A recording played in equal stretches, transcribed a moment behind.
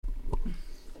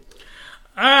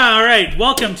All right,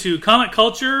 welcome to Comic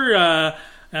Culture,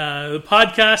 the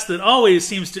podcast that always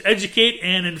seems to educate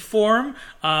and inform.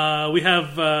 We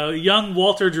have young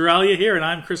Walter Duralia here, and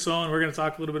I'm Chris Owen. We're going to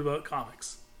talk a little bit about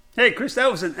comics. Hey, Chris, that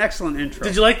was an excellent intro.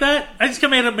 Did you like that? I just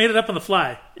made it up on the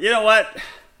fly. You know what?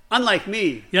 Unlike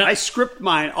me, I script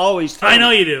mine always. I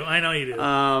know you do.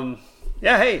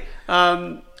 Yeah, hey.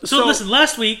 So listen,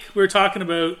 last week we were talking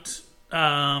about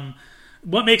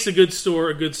what makes a good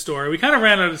store a good story. We kind of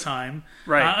ran out of time.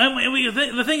 Right.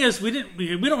 The thing is, we don't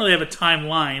really have a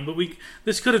timeline, but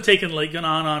this could have taken gone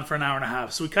on for an hour and a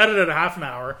half. So we cut it at a half an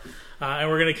hour, and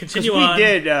we're going to continue on. We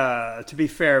did, to be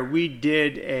fair, we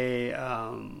did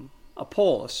a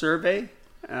poll, a survey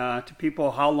to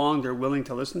people how long they're willing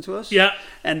to listen to us. Yeah.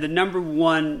 And the number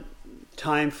one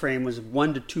time frame was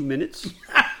 1 to 2 minutes,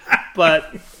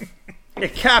 but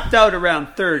it capped out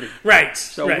around 30. Right.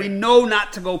 So we know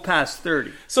not to go past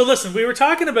 30. So listen, we were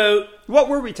talking about... What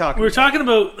were we talking about? We were talking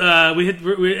about...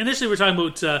 initially we were talking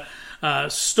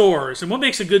about stores and what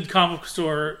makes a good comic book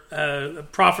store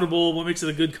profitable, what makes it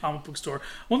a good comic book store,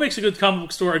 what makes a good comic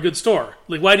book store a good store.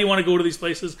 Like, why do you want to go to these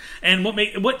places? And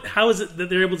how is it that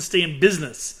they're able to stay in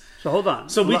business? So hold on.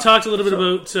 So we talked a little bit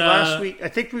about... last week, I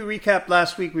think we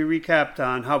recapped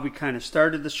on how we kind of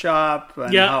started the shop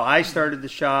and how I started the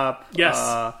shop. Yes.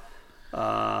 We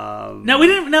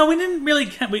didn't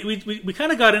really... We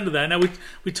kind of got into that. Now,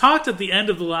 we talked at the end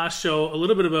of the last show a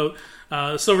little bit about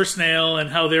Silver Snail and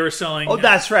how they were selling... Oh,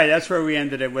 that's right. That's where we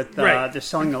ended it with. They're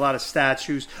selling a lot of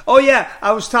statues. Oh, yeah.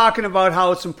 I was talking about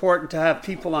how it's important to have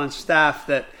people on staff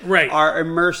that are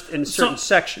immersed in certain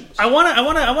sections. I want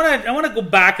to go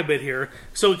back a bit here.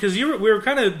 So, because we were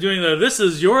kind of doing this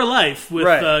is your life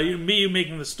with you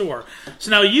making the store.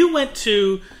 So now you went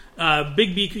to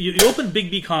Big B. You opened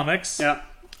Big B Comics. Yeah.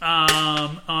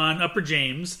 On Upper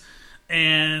James.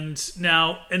 And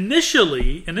now,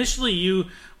 initially, you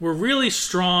were really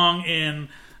strong in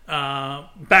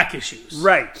back issues.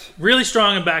 Right. Really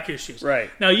strong in back issues. Right.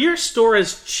 Now, your store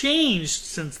has changed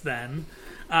since then.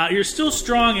 You're still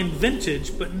strong in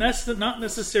vintage, but not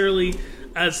necessarily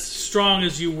as strong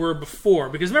as you were before.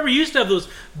 Because remember, you used to have those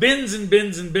bins and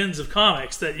bins and bins of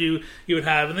comics that you would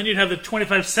have, and then you'd have the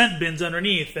 25-cent bins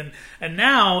underneath. And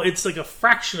now it's like a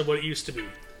fraction of what it used to be.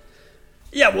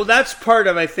 Yeah, well, that's part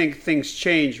of, I think, things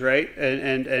change, right?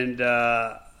 And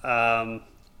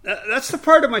that's the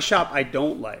part of my shop I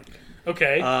don't like.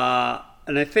 Okay.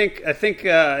 And I think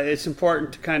it's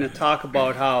important to kind of talk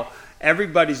about how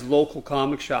everybody's local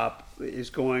comic shop is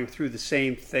going through the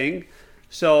same thing.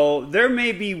 So there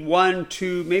may be 1,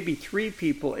 2, maybe 3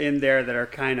 people in there that are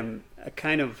kind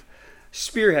of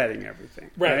spearheading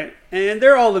everything, right? And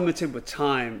they're all limited with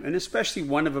time, and especially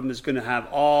one of them is going to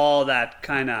have all that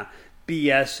kind of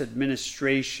BS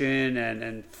administration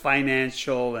and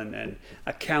financial and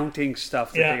accounting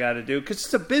stuff that they got to do because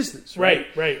it's a business, right?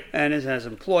 Right. And it has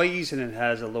employees and it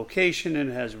has a location and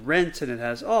it has rent and it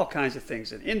has all kinds of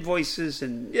things and invoices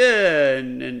and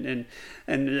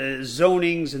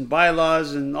zonings and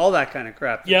bylaws and all that kind of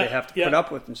crap that they have to put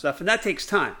up with and stuff, and that takes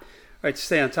time, right, to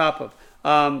stay on top of.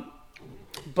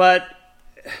 But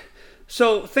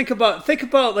so think about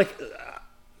like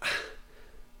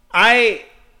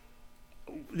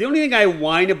the only thing I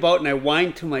whine about, and I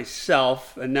whine to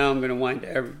myself, and now I'm going to whine to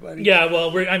everybody. Yeah,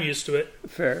 well, I'm used to it.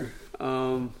 Fair.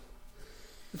 The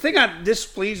thing I'm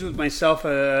displeased with myself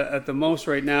at the most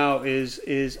right now is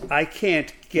I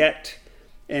can't get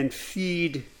and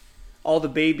feed all the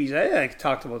babies. I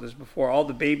talked about this before. All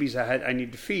the babies I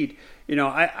need to feed. You know,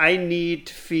 I need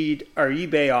to feed our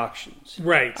eBay auctions.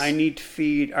 Right. I need to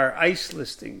feed our ICE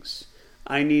listings.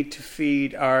 I need to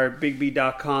feed our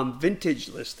BigB.com vintage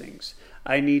listings.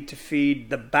 I need to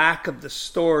feed the back of the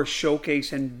store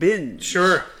showcase and bins.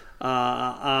 Sure.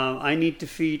 I need to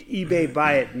feed eBay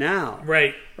Buy It Now.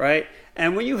 Right.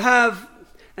 And when you have,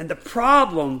 and the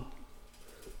problem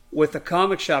with a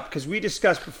comic shop, because we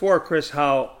discussed before, Chris,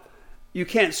 how you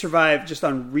can't survive just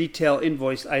on retail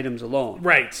invoiced items alone.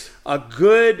 Right. A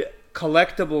good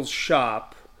collectibles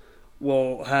shop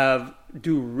will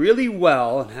do really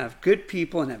well and have good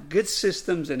people and have good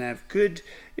systems and have good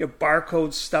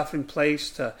barcode stuff in place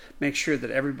to make sure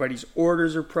that everybody's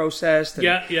orders are processed and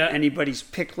anybody's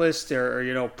pick list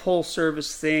or pull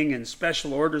service thing and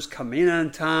special orders come in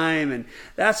on time, and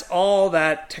that's all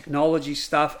that technology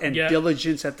stuff and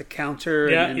diligence at the counter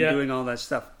and doing all that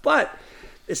stuff. But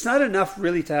it's not enough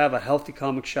really to have a healthy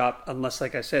comic shop unless,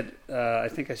 like I said, I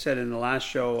think I said in the last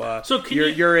show,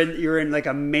 you're in like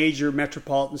a major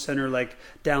metropolitan center like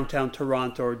downtown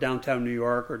Toronto or downtown New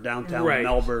York or downtown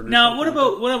Melbourne. Now, what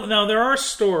about now? There are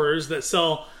stores that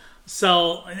sell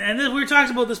sell, and then we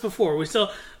talked about this before. We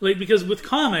sell because with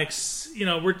comics,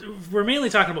 we're mainly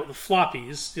talking about the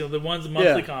floppies, the ones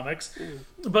monthly comics.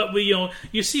 But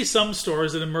you see some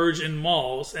stores that emerge in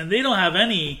malls, and they don't have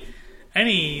any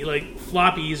like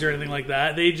floppies or anything like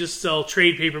that. They just sell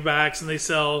trade paperbacks and they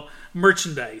sell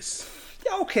merchandise.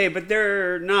 Okay, but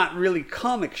they're not really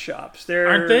comic shops.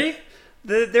 Aren't they?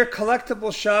 They're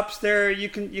collectible shops. You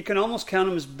can almost count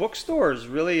them as bookstores,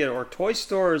 really, or toy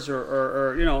stores,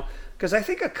 or because I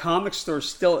think a comic store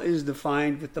still is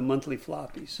defined with the monthly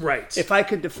floppies. Right. If I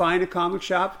could define a comic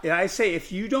shop, I say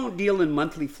if you don't deal in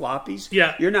monthly floppies,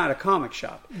 you're not a comic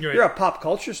shop. Right. You're a pop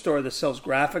culture store that sells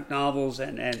graphic novels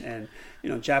and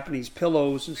Japanese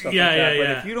pillows and stuff like that. But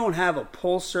if you don't have a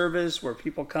pull service where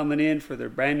people coming in for their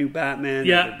brand new Batman, or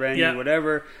their brand new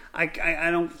whatever, I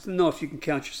don't know if you can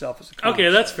count yourself as a comic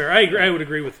shop. That's fair. I agree. I would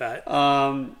agree with that.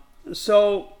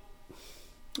 So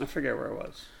I forget where I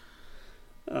was.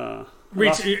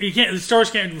 The stores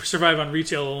can't survive on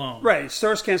retail alone. Right,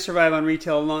 stores can't survive on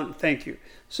retail alone. Thank you.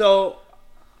 So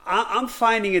I'm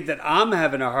finding it that I'm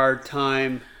having a hard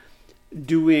time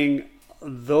doing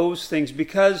those things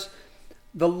because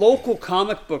the local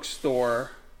comic book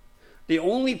store, the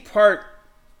only part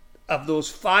of those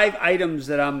 5 items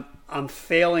that I'm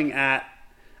failing at,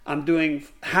 I'm doing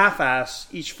half-ass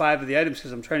each 5 of the items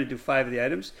because I'm trying to do 5 of the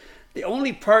items. The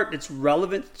only part that's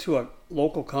relevant to a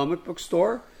local comic book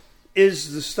store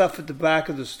is the stuff at the back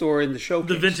of the store in the showcase.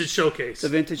 The vintage showcase. The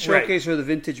vintage showcase or the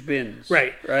vintage bins.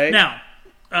 Right. Now,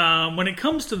 when it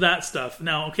comes to that stuff,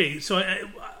 so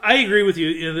I agree with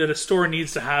you that a store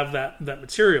needs to have that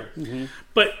material. Mm-hmm.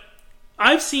 But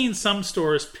I've seen some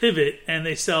stores pivot and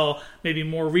they sell maybe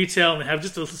more retail and they have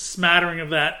just a smattering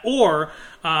of that, or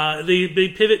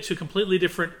they pivot to a completely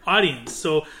different audience.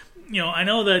 So, I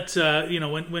know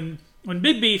that when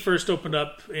Big B first opened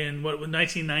up in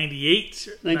 1998,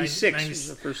 96 was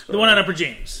the first store. The one on Upper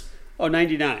James. Oh,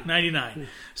 99. 99.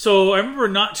 So I remember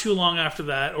not too long after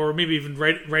that, or maybe even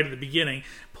right at the beginning,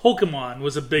 Pokemon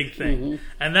was a big thing, mm-hmm.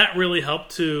 and that really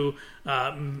helped to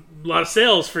a lot of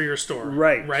sales for your store.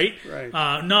 Right.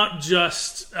 Not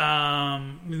just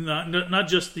not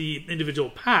just the individual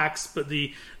packs, but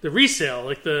the resale,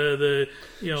 like the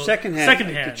secondhand. Like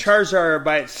the Charizard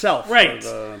by itself, right?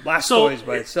 Or the Blastoise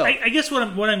by itself. I guess what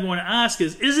I'm going to ask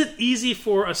is it easy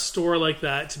for a store like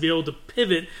that to be able to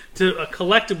pivot to a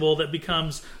collectible that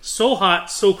becomes so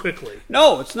hot so quickly?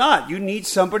 No, it's not. You need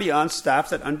somebody on staff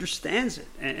that understands it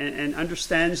and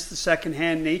understands the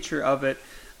secondhand nature of it,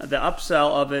 the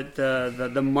upsell of it,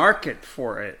 the market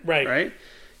for it, right?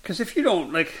 Because if you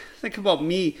don't, think about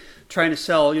me trying to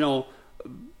sell,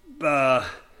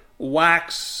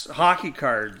 wax hockey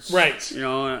cards, right? And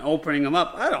opening them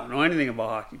up. I don't know anything about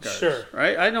hockey cards, sure,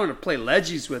 right? I know how to play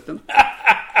Leggies with them.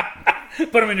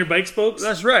 Put them in your bike spokes.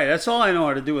 That's right. That's all I know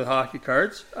how to do with hockey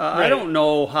cards. Right. I don't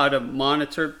know how to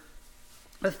monitor.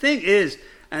 The thing is,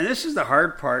 and this is the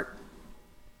hard part,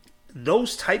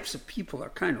 those types of people are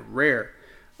kind of rare.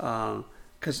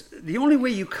 Because the only way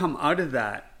you come out of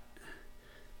that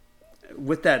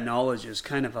with that knowledge is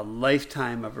kind of a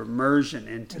lifetime of immersion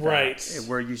into that,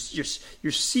 where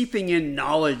you're seeping in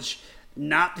knowledge,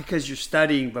 not because you're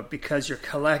studying, but because you're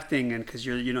collecting and because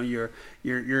you're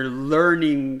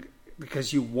learning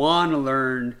because you want to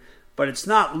learn. But it's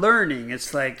not learning.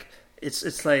 It's like it's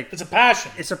a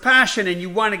passion. It's a passion, and you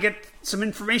want to get some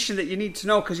information that you need to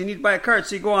know because you need to buy a card.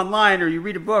 So you go online or you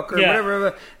read a book or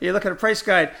whatever. You look at a price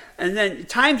guide, and then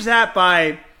times that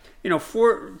by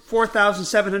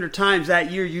 4,700 times that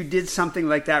year you did something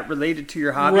like that related to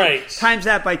your hobby. Right. Times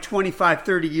that by 25,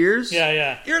 30 years.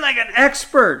 Yeah. You're like an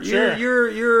expert. Sure.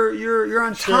 You're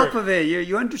on top of it.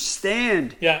 You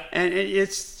understand. Yeah. And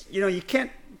it's you can't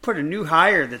put a new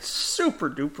hire that's super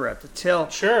duper at the till.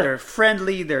 Sure. They're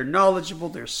friendly, they're knowledgeable,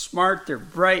 they're smart, they're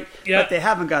bright, but they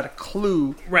haven't got a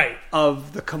clue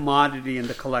of the commodity and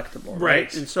the collectible.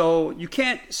 Right. And so you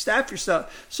can't staff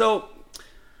yourself. So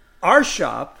our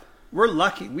shop, we're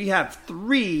lucky. We have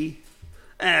 3,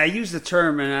 and I use the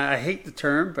term, and I hate the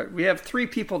term, but we have 3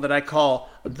 people that I call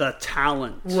the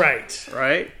talent.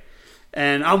 Right?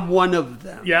 And I'm one of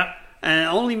them. Yeah. And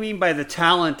I only mean by the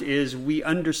talent is we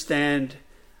understand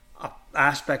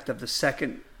aspect of the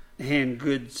second-hand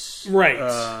goods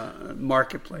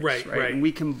marketplace, right? And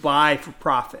we can buy for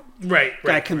profit.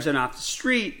 Guy comes in off the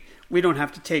street, we don't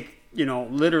have to take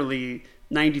literally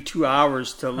 92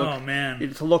 hours to look.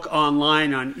 To look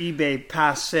online on eBay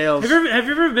past sales. Have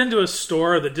you ever been to a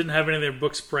store that didn't have any of their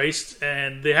books priced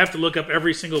and they have to look up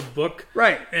every single book?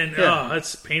 Right. And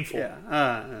that's painful.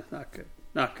 Yeah, not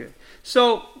good.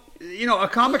 So a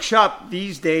comic shop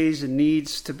these days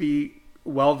needs to be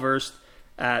well versed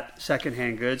at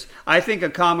secondhand goods. I think a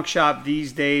comic shop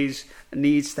these days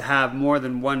needs to have more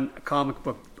than one comic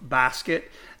book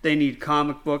basket. They need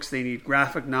comic books, they need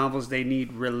graphic novels, they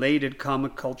need related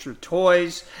comic culture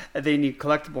toys, they need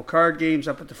collectible card games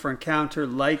up at the front counter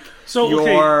like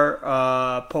your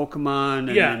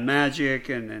Pokemon and Magic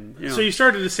and you know. So you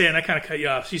started to say, and I kind of cut you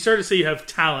off. So you started to say you have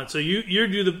talent. So you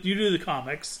do the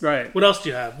comics, right? What else do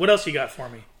you have? What else you got for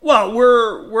me? Well,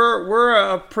 we're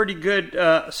a pretty good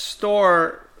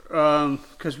store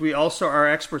because we also are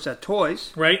experts at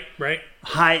toys, right?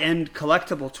 High-end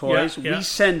collectible toys. Yeah. We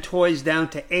send toys down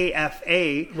to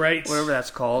AFA, right? Whatever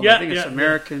that's called. Yeah, I think it's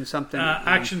American something.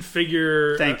 Action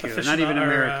figure. Thank you. Not even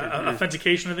American.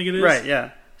 Authentication, I think it is. Right.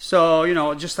 Yeah.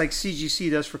 So just like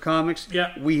CGC does for comics.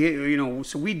 Yeah. We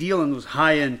deal in those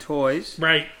high-end toys.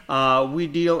 Right. We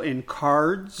deal in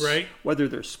cards. Right. Whether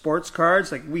they're sports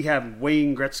cards, like we have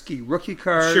Wayne Gretzky rookie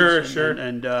cards.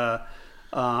 Sure.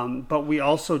 But we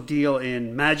also deal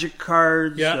in Magic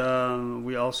cards. Yeah.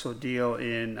 We also deal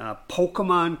in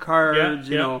Pokemon cards.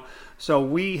 You know, so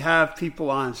we have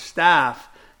people on staff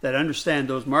that understand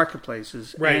those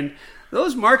marketplaces, right. And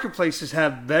those marketplaces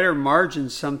have better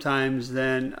margins sometimes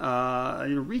than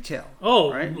retail.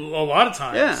 Oh, right? A lot of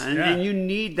times. Yeah, and you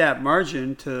need that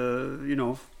margin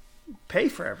to pay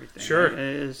for everything. Sure,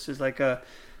 it's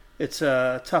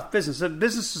a tough business. The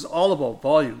business is all about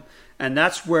volume, and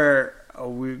that's where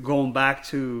we're going back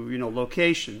to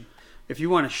location. If you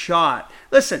want a shot,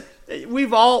 listen. We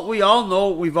all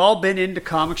know we've all been into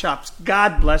comic shops.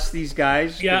 God bless these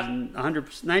guys. Yeah,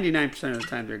 99% of the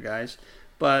time they're guys,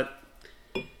 but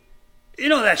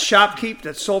that shopkeep,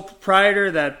 that sole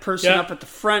proprietor, that person up at the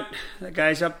front, that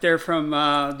guy's up there from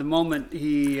the moment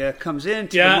he comes in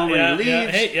to the moment he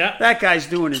leaves. That guy's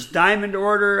doing his diamond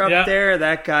order up there.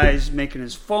 That guy's making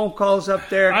his phone calls up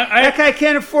there. That guy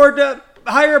can't afford to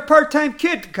hire a part-time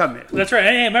kid to come in. That's right.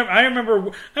 I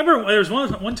remember there was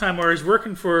one time where I was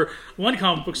working for one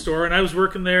comic book store, and I was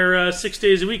working there 6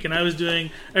 days a week, and I was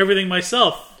doing everything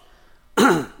myself.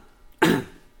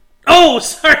 Oh,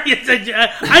 sorry.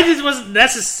 I just wasn't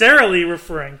necessarily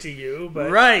referring to you,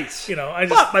 but right.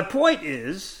 But my point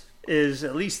is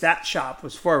at least that shop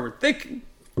was forward thinking.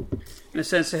 In the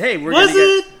sense that, hey,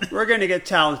 we're going to get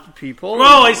talented people.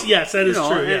 Oh, yes, that is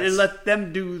true. And let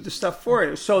them do the stuff for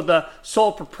you. So the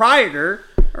sole proprietor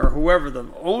or whoever the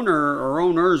owner or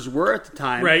owners were at the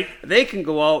time, right. They can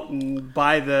go out and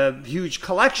buy the huge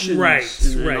collections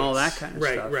and all that kind of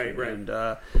stuff. Right. And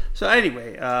so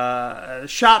anyway,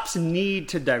 shops need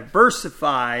to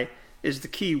diversify is the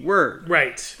key word.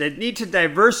 Right. They need to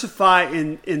diversify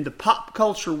in the pop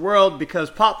culture world because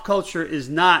pop culture is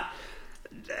not...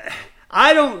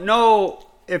 I don't know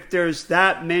if there's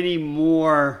that many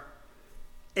more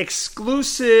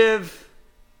exclusive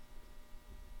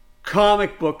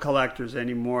comic book collectors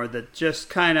anymore that just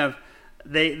kind of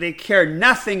they care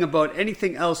nothing about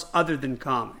anything else other than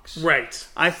comics. Right.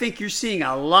 I think you're seeing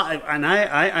a lot, and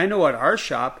I know at our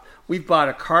shop we've bought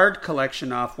a card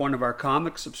collection off one of our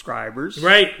comic subscribers.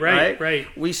 Right.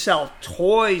 We sell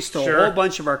toys to a whole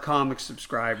bunch of our comic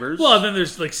subscribers. Well, then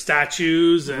there's like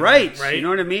statues. And, right. You know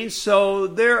what I mean? So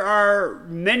there are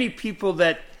many people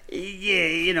that,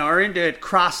 are into it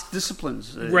cross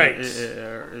disciplines. Right.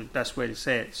 The best way to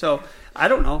say it. So I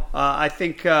don't know. I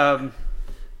think a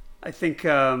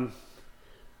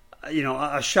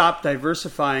shop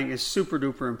diversifying is super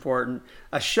duper important.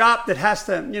 A shop that has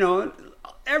to,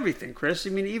 everything, Chris. I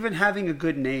mean, even having a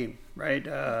good name, right?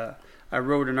 I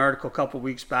wrote an article a couple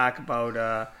weeks back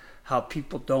about how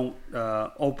people don't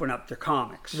open up their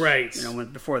comics, right?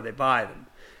 Before they buy them,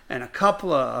 and a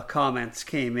couple of comments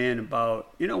came in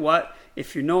about,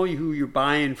 if you know who you're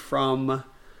buying from,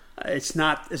 it's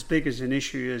not as big as an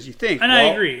issue as you think. And I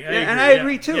agree. I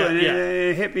agree too.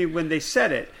 It hit me when they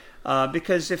said it.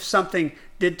 Because if something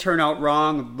did turn out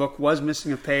wrong, the book was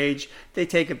missing a page, they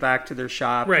take it back to their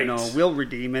shop. Right. We'll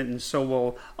redeem it, and so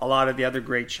will a lot of the other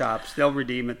great shops. They'll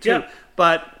redeem it too. Yeah.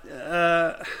 But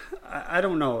I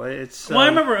don't know. It's I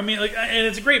remember. I mean, and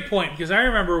it's a great point because I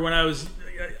remember when I was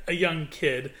a young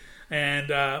kid. And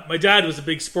my dad was a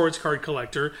big sports card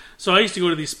collector, so I used to go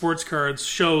to these sports cards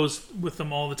shows with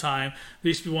them all the time. There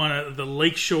used to be one at the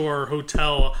Lakeshore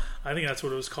Hotel, I think that's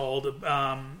what it was called,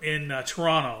 in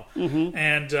Toronto. Mm-hmm.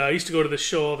 And I used to go to this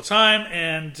show all the time.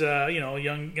 And a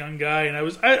young guy, and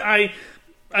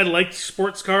I liked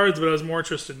sports cards, but I was more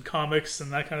interested in comics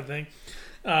and that kind of thing.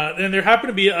 And there happened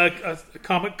to be a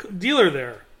comic dealer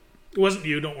there. It wasn't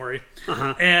you, don't worry.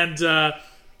 Uh-huh. And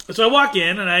So I walk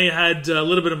in, and I had a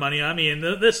little bit of money on me, and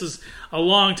this is a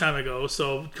long time ago,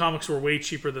 so comics were way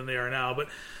cheaper than they are now. But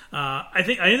I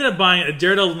think I ended up buying a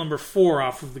Daredevil number 4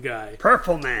 off of the guy.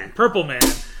 Purple Man.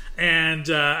 And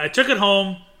I took it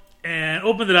home and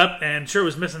opened it up, and sure, it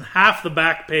was missing half the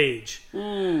back page.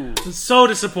 I was so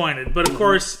disappointed. But of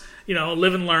course,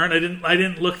 live and learn. I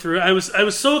didn't look through it. I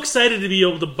was so excited to be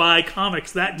able to buy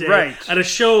comics that day at a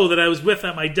show that I was with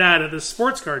at my dad at the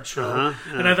sports card show.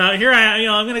 And I thought, here I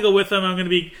am, I'm going to go with them. I'm going to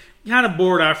be kind of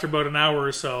bored after about an hour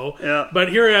or so. Yeah. But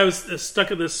here I was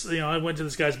stuck at this, I went to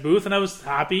this guy's booth and I was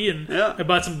happy, and I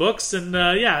bought some books, and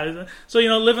so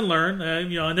live and learn.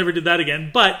 I never did that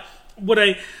again. But would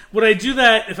I do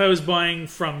that if I was buying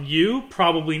from you?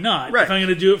 Probably not. Right. If I'm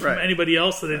going to do it from anybody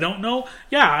else that I don't know,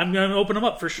 I'm going to open them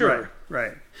up for sure.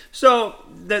 Right. So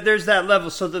there's that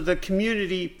level. So the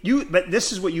community, but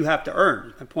this is what you have to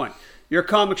earn. My point. Your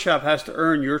comic shop has to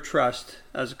earn your trust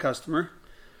as a customer.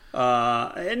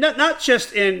 And not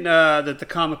just in that the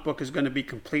comic book is going to be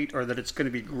complete or that it's going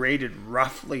to be graded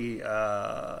roughly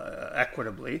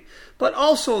equitably, but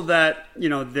also that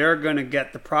they're going to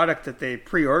get the product that they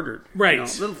pre-ordered. Right,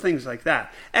 little things like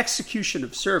that. Execution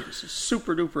of service is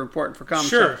super duper important for comic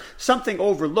Sure. shops. Something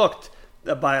overlooked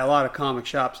by a lot of comic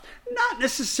shops, not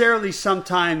necessarily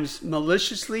sometimes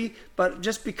maliciously, but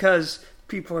just because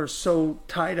people are so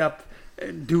tied up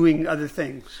doing other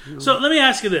things. So let me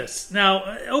ask you this.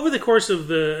 Now, over the course of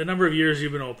the number of years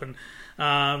you've been open,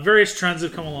 various trends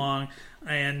have come along,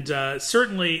 and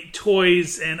certainly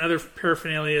toys and other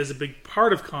paraphernalia is a big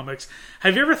part of comics.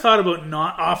 Have you ever thought about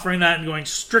not offering that and going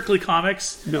strictly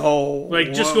comics? No.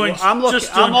 Just going. I'm always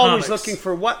comics. looking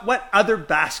for what other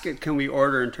basket can we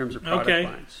order in terms of product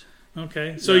lines.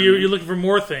 Okay, so you're looking for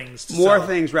more things.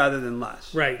 Things rather than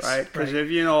less. Right. Because if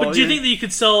But do you think that you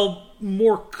could sell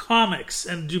more comics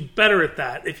and do better at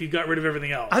that if you got rid of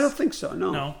everything else? I don't think so.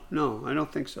 No, I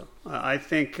don't think so. I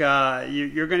think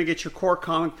you're going to get your core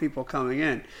comic people coming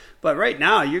in, but right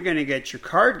now you're going to get your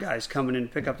card guys coming in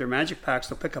to pick up their magic packs.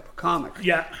 They'll pick up a comic.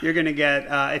 Yeah. You're going to get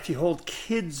if you hold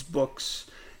kids books.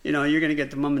 You're going to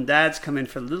get the mom and dads come in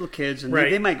for the little kids, and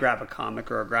they might grab a comic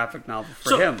or a graphic novel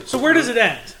for him. So where does it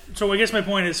end? So I guess my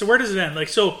point is, where does it end?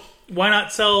 So why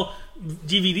not sell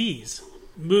DVDs,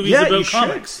 movies about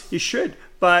comics? You should,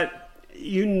 but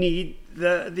you need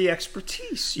the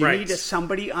expertise. You need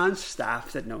somebody on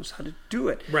staff that knows how to do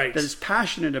it, that is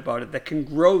passionate about it, that can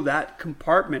grow that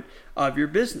compartment of your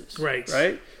business. Right.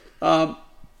 That's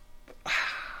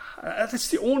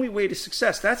the only way to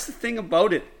success. That's the thing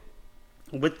about it.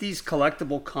 With these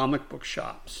collectible comic book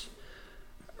shops,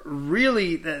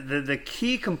 really the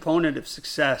key component of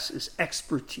success is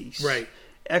expertise. Right.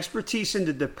 Expertise in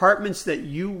the departments that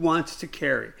you want to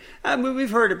carry. I mean,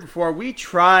 we've heard it before.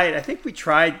 I think we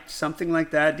tried something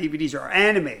like that, DVDs or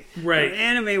anime. Right.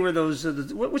 Anime were those,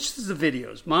 which is the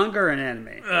videos, manga or an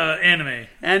anime? Anime.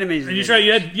 Anime's and you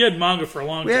had manga for a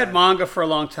long time. We had manga for a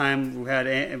long time.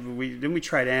 Then we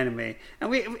tried anime. And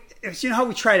we how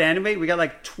we tried anime? We got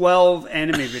like 12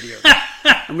 anime videos.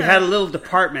 And we had a little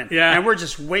department. Yeah. And we're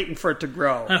just waiting for it to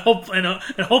grow. And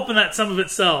hoping that some of it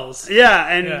sells. Yeah,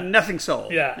 and nothing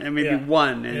sold. Yeah. And maybe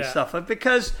one and stuff.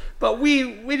 But we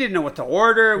didn't know what to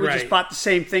order. We just bought the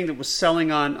same thing that was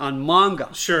selling on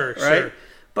manga. Sure.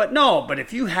 But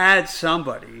if you had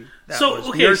somebody that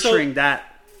was nurturing that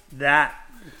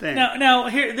thing. Now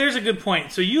there's a good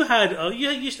point. So you had I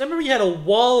remember you had a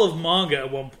wall of manga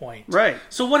at one point. Right.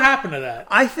 So what happened to that?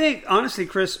 I think honestly,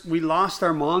 Chris, we lost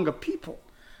our manga people.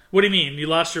 What do you mean? You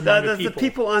lost your manga people? The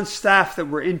people on staff that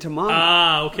were into manga.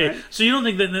 Ah, okay. Right? So you don't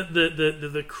think that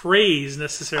the craze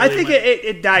necessarily... I think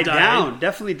it died down.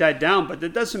 Definitely died down. But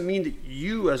that doesn't mean that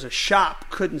you as a shop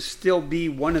couldn't still be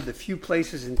one of the few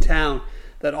places in town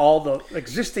that all the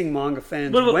existing manga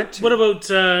fans went to. What about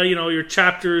your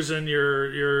Chapters and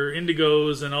your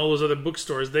Indigos and all those other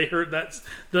bookstores? They heard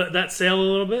that sale a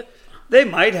little bit? They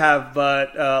might have,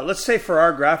 but let's say for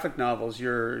our graphic novels,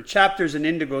 your Chapters and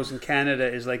Indigos in Canada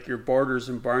is like your Borders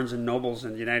and Barnes and Nobles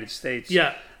in the United States.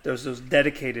 Yeah. There's those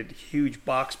dedicated huge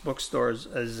box bookstores.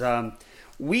 As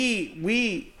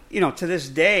we to this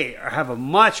day have a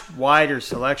much wider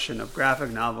selection of graphic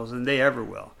novels than they ever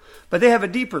will. But they have a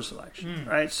deeper selection,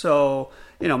 right? So,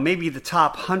 maybe the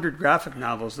top 100 graphic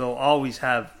novels, they'll always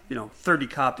have, 30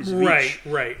 copies of each.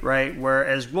 Right.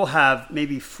 Whereas we'll have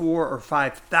maybe 4,000 or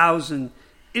 5,000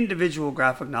 individual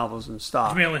graphic novels in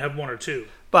stock. You may only have one or two.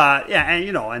 But,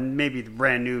 and maybe the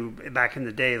brand new, back in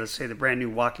the day, let's say the brand new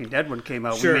Walking Dead one came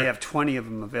out, we may have 20 of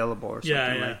them available or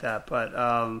something like that. But,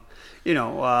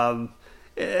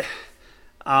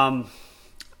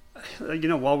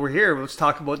 while we're here, let's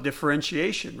talk about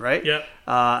differentiation, right? Yeah.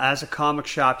 As a comic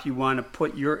shop, you want to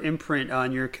put your imprint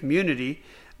on your community,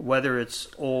 whether it's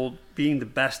being the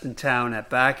best in town at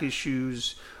back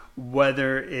issues,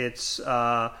 whether it's,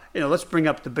 let's bring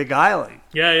up the Big Island.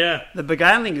 Yeah. The Big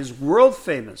Island is world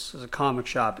famous as a comic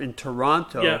shop in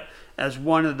Toronto as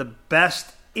one of the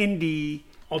best indie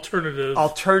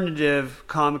alternative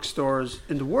comic stores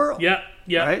in the world. Yeah.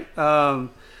 Right?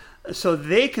 So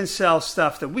they can sell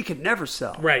stuff that we could never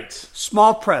sell. Right.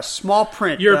 Small press, small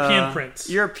print. European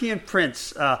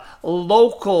prints.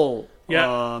 Local.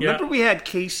 Remember we had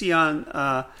Casey on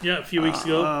a few weeks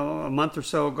ago. A month or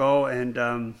so ago,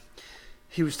 and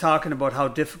he was talking about how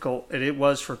difficult it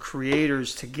was for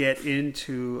creators to get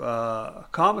into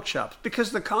comic shops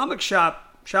because the comic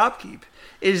shopkeep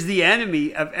is the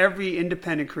enemy of every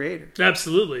independent creator.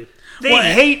 Absolutely. They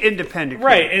hate independent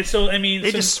creators. Right. And so, I mean...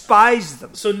 They despise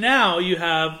them. So now you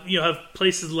have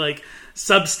places like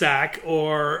Substack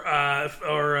or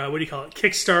what do you call it?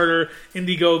 Kickstarter,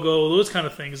 Indiegogo, those kind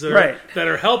of things that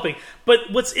are helping. But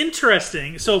what's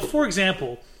interesting... So, for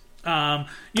example,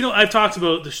 I've talked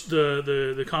about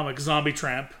the comic Zombie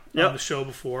Tramp on the show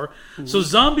before. Mm-hmm. So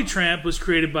Zombie Tramp was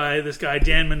created by this guy,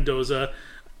 Dan Mendoza,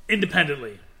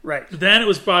 independently. Right. Then it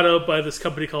was brought out by this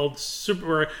company called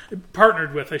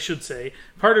partnered with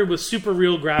Super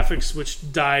Real Graphics,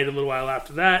 which died a little while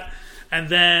after that. And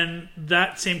then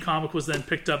that same comic was then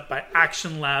picked up by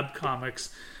Action Lab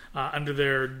Comics under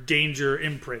their Danger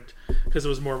imprint because it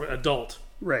was more of an adult.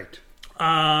 Right.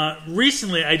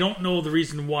 Recently, I don't know the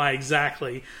reason why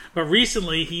exactly, but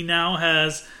recently he now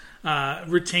has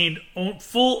retained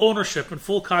full ownership and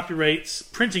full copyrights,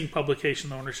 printing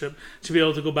publication ownership, to be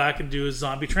able to go back and do his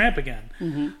Zombie Tramp again.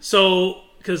 Mm-hmm. So,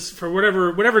 because for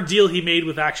whatever deal he made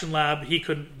with Action Lab, he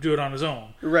couldn't do it on his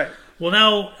own. Right. Well,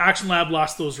 now Action Lab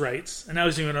lost those rights, and now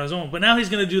he's doing it on his own. But now he's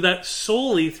going to do that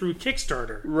solely through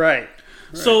Kickstarter. Right.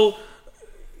 So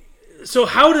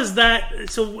how does that...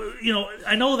 So,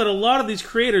 I know that a lot of these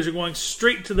creators are going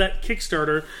straight to that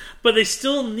Kickstarter, but they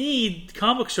still need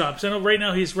comic shops. I know right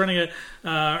now he's running or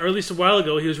at least a while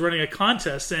ago, he was running a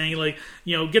contest saying,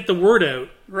 get the word out.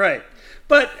 Right.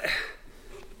 But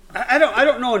I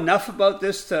don't know enough about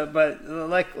this, but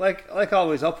like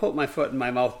always, I'll put my foot in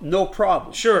my mouth. No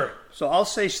problem. Sure. So I'll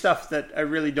say stuff that I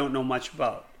really don't know much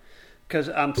about because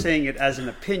I'm saying it as an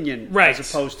opinion right. as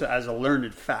opposed to as a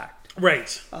learned fact. Right.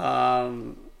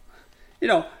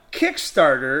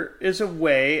 Kickstarter is a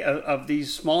way of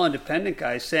these small independent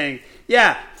guys saying,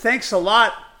 yeah, thanks a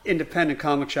lot, independent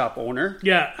comic shop owner.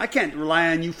 Yeah. I can't rely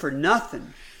on you for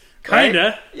nothing. Kinda.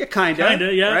 Right? Yeah,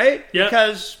 kinda, yeah. Right? Yeah.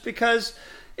 Because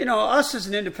us as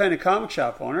an independent comic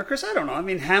shop owner, because I don't know, I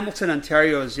mean, Hamilton,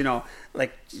 Ontario is, GHA,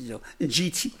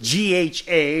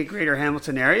 Greater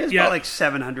Hamilton area, is about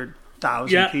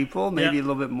 700,000 people, maybe a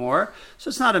little bit more. So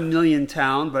it's not a million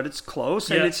town, but it's close,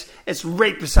 and it's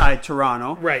right beside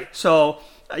Toronto. Right. So,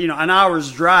 an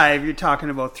hour's drive, you're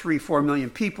talking about 3-4 million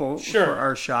people sure. for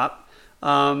our shop.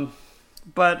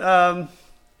 But I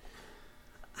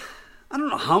don't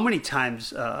know how many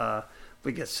times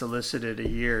we get solicited a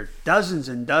year, dozens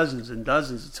and dozens and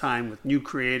dozens of time with new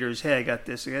creators. Hey, I got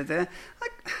this, I got that.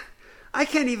 I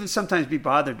can't even sometimes be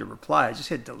bothered to reply. I just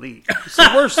hit delete. It's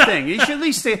the worst thing. You should at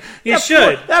least say,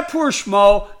 that poor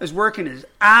schmo is working his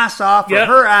ass off or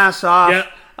her ass off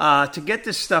to get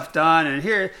this stuff done. And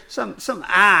here, some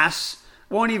ass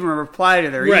won't even reply to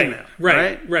their email.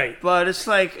 Right. But it's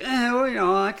like,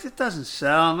 it doesn't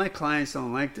sell. My clients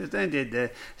don't like this. They did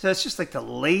that. So it's just like the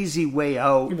lazy way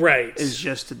out. Right. Is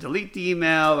just to delete the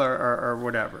email or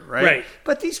whatever. Right.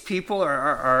 But these people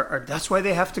are that's why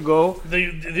they have to go.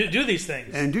 They do these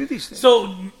things. And do these things.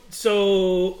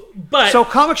 So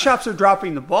comic shops are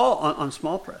dropping the ball on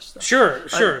small press stuff.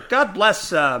 Sure. God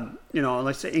bless,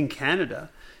 let's say in Canada,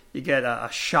 you get a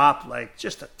shop like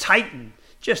just a titan.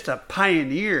 Just a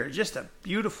pioneer, just a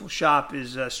beautiful shop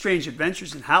is Strange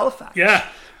Adventures in Halifax. Yeah.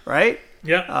 Right?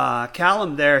 Yeah.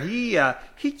 Callum there, he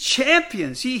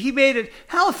champions. He made it.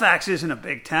 Halifax isn't a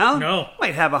big town. No.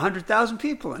 Might have 100,000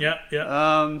 people in it.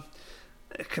 Yeah.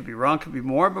 It could be wrong, could be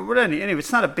more, but anyway,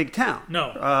 it's not a big town.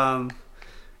 No.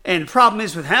 And the problem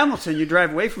is with Hamilton, you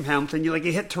drive away from Hamilton, you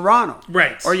hit Toronto.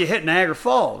 Right. Or you hit Niagara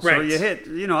Falls. Right. Or you hit,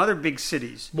 other big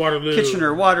cities. Waterloo.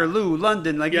 Kitchener, Waterloo,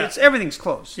 London. Everything's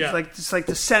close. Yeah. It's like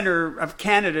the center of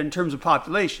Canada in terms of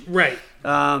population. Right.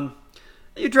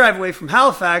 You drive away from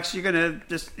Halifax, you're going to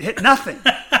just hit nothing.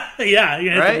 Yeah,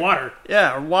 you're going to hit the water.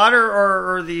 Yeah, or water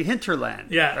or the hinterland.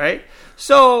 Yeah. Right?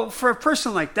 So for a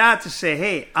person like that to say,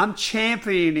 hey, I'm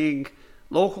championing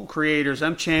local creators.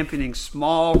 I'm championing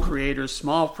small creators,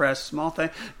 small press, small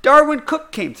thing. Darwin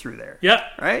Cook came through there. Yeah.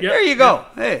 Right? Yep. There you go.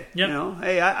 Yep. Hey, Yep. you know,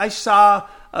 hey, I saw,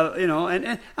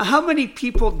 and how many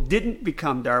people didn't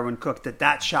become Darwin Cook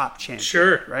that shop championed?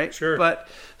 Sure. Right? Sure. But,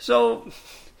 so,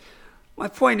 my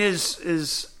point is,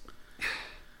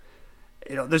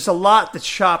 there's a lot that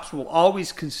shops will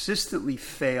always consistently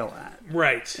fail at.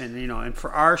 Right. And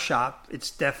for our shop,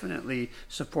 it's definitely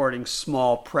supporting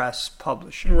small press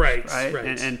publishers. Right.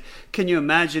 And can you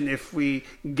imagine if we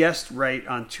guessed right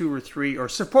on 2 or 3, or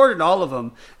supported all of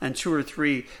them, and 2 or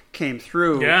 3 came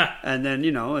through? Yeah. And then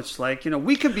it's like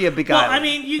we could be a big Well, island. I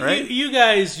mean, you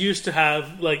guys used to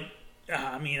have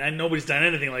nobody's done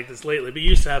anything like this lately, but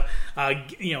you used to have,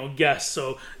 guests.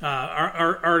 So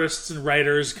our artists and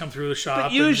writers come through the shop.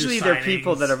 But usually and do they're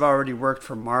people that have already worked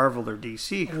for Marvel or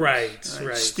DC. Right.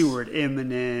 Stuart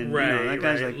Immonen,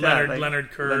 guys like Leonard, that.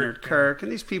 Leonard Kirk. Leonard Kirk.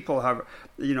 And these people have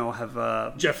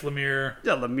Jeff Lemire.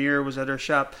 Yeah, Lemire was at our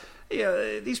shop.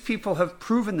 Yeah, these people have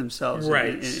proven themselves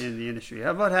in the industry.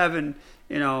 How about having,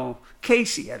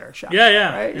 Casey at our shop?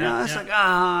 Yeah. Right? It's like,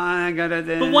 I gotta.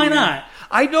 But why not?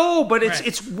 I know, but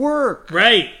it's work.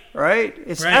 Right.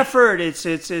 It's effort.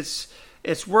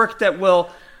 It's work that will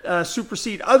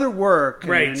supersede other work.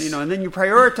 Right. And then you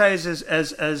prioritize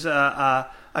as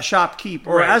a shopkeep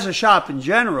or as a shop in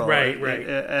general. Right.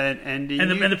 And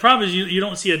the problem is you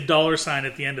don't see a dollar sign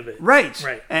at the end of it. Right.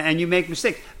 Right. And you make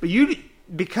mistakes. But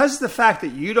because the fact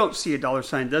that you don't see a dollar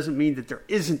sign doesn't mean that there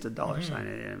isn't a dollar sign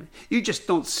at the end. You just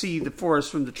don't see the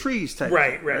forest from the trees type.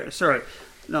 Right. Sorry.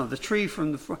 No, the tree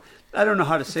from the I don't know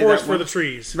how to say forest that. For the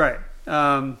trees. Right.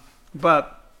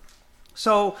 But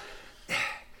so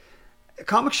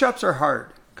comic shops are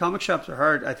hard.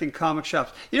 I think comic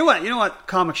shops. You know what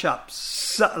comic shops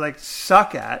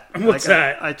suck at? What's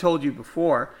that? I told you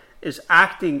before, is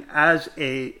acting as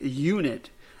a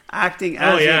unit. Acting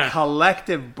as a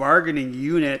collective bargaining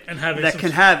unit that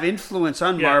can have influence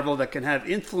on Marvel, that can have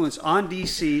influence on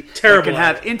DC, that can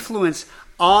have influence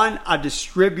on a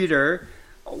distributor.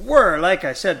 Like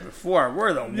I said before,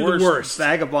 we're the worst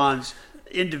vagabonds.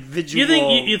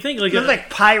 Individual. You think like we're like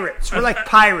pirates. We're like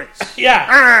pirates.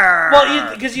 Yeah.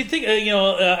 Well, because you think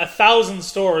 1,000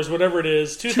 stores, whatever it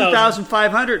is,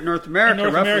 2,500 in North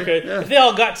America. If they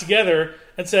all got together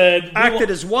and said, acted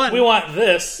as one, we want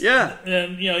this. Yeah.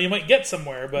 And you might get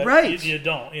somewhere, but you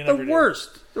don't. You never the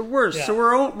worst. Yeah. So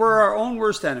we're our own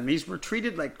worst enemies. We're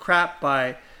treated like crap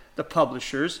by the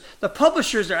publishers. The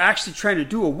publishers are actually trying to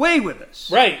do away with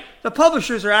us. Right. The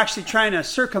publishers are actually trying to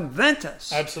circumvent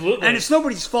us. Absolutely. And it's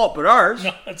nobody's fault but ours.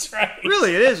 No, that's right.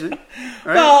 Really, it isn't.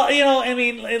 Right? Well,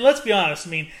 let's be honest.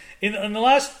 In the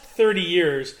last 30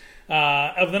 years,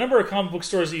 of the number of comic book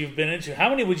stores that you've been into, how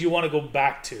many would you want to go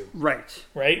back to? Right.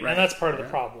 And that's part of the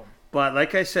problem. But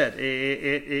like I said,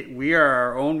 we are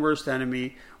our own worst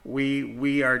enemy.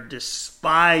 We are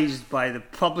despised by the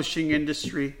publishing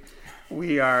industry.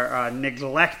 We are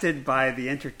neglected by the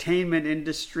entertainment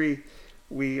industry.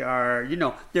 We are,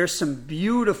 there's some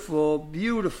beautiful,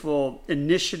 beautiful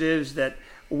initiatives that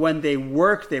when they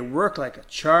work like a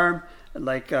charm.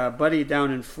 Like a buddy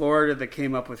down in Florida that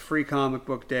came up with Free Comic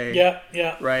Book Day.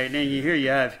 Yeah. Right, and then you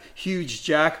have Hugh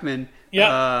Jackman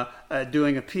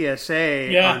doing a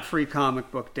PSA on Free Comic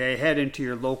Book Day. Head into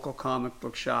your local comic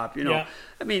book shop. I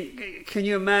mean, can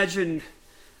you imagine?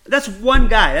 That's one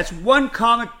guy. That's one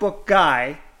comic book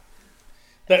guy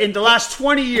in the last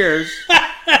 20 years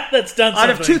that's done something. out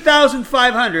of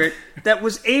 2,500 that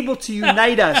was able to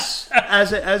unite us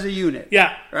as a unit.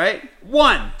 Yeah. Right?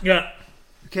 One. Yeah.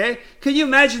 Okay? Can you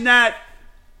imagine that?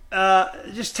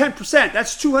 Just 10%.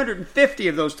 That's 250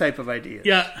 of those type of ideas.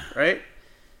 Yeah. Right?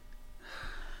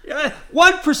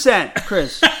 1%,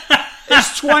 Chris.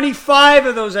 There's 25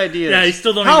 of those ideas. Yeah, you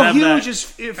still don't How even have huge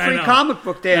that. is Free Comic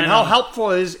Book Day and how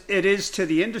helpful it is to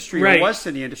the industry, or was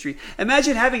to the industry.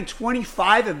 Imagine having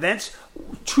 25 events,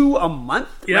 2 a month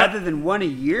rather than 1 a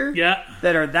year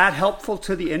that are that helpful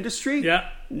to the industry. Yeah.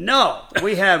 No,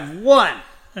 we have 1.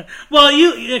 Well,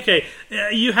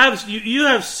 you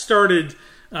have started.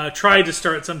 Tried to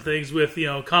start some things with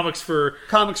comics for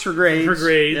grades.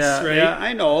 Yeah, right? Yeah,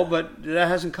 I know, but that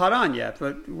hasn't caught on yet.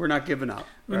 But we're not giving up.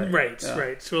 Right.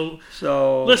 So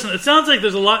listen, it sounds like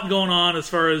there's a lot going on as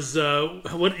far as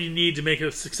what you need to make a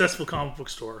successful comic book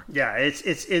store. Yeah, it's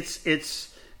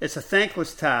a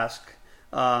thankless task.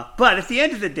 But at the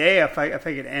end of the day, if I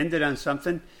could end it on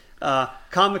something.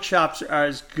 Comic shops are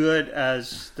as good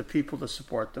as the people that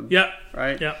support them. Yeah.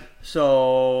 Right? Yeah.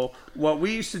 So what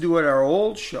we used to do at our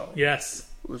old show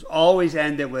was always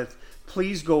end it with,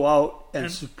 please go out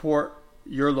and support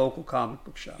your local comic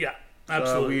book shop. Yeah.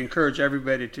 Absolutely. We encourage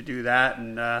everybody to do that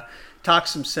and talk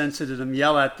some sense into them,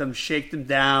 yell at them, shake them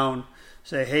down,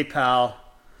 say, hey, pal,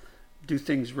 do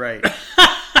things right.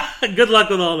 Good luck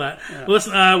with all that. Yeah.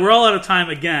 Listen, we're all out of time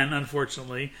again,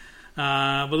 unfortunately.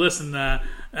 But listen,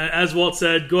 as Walt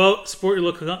said, go out, support your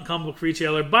local comic book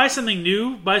retailer, buy something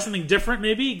new, buy something different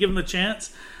maybe, give them a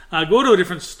chance. Go to a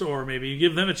different store maybe,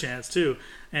 give them a chance too.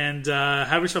 And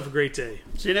have yourself a great day.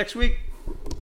 See you next week.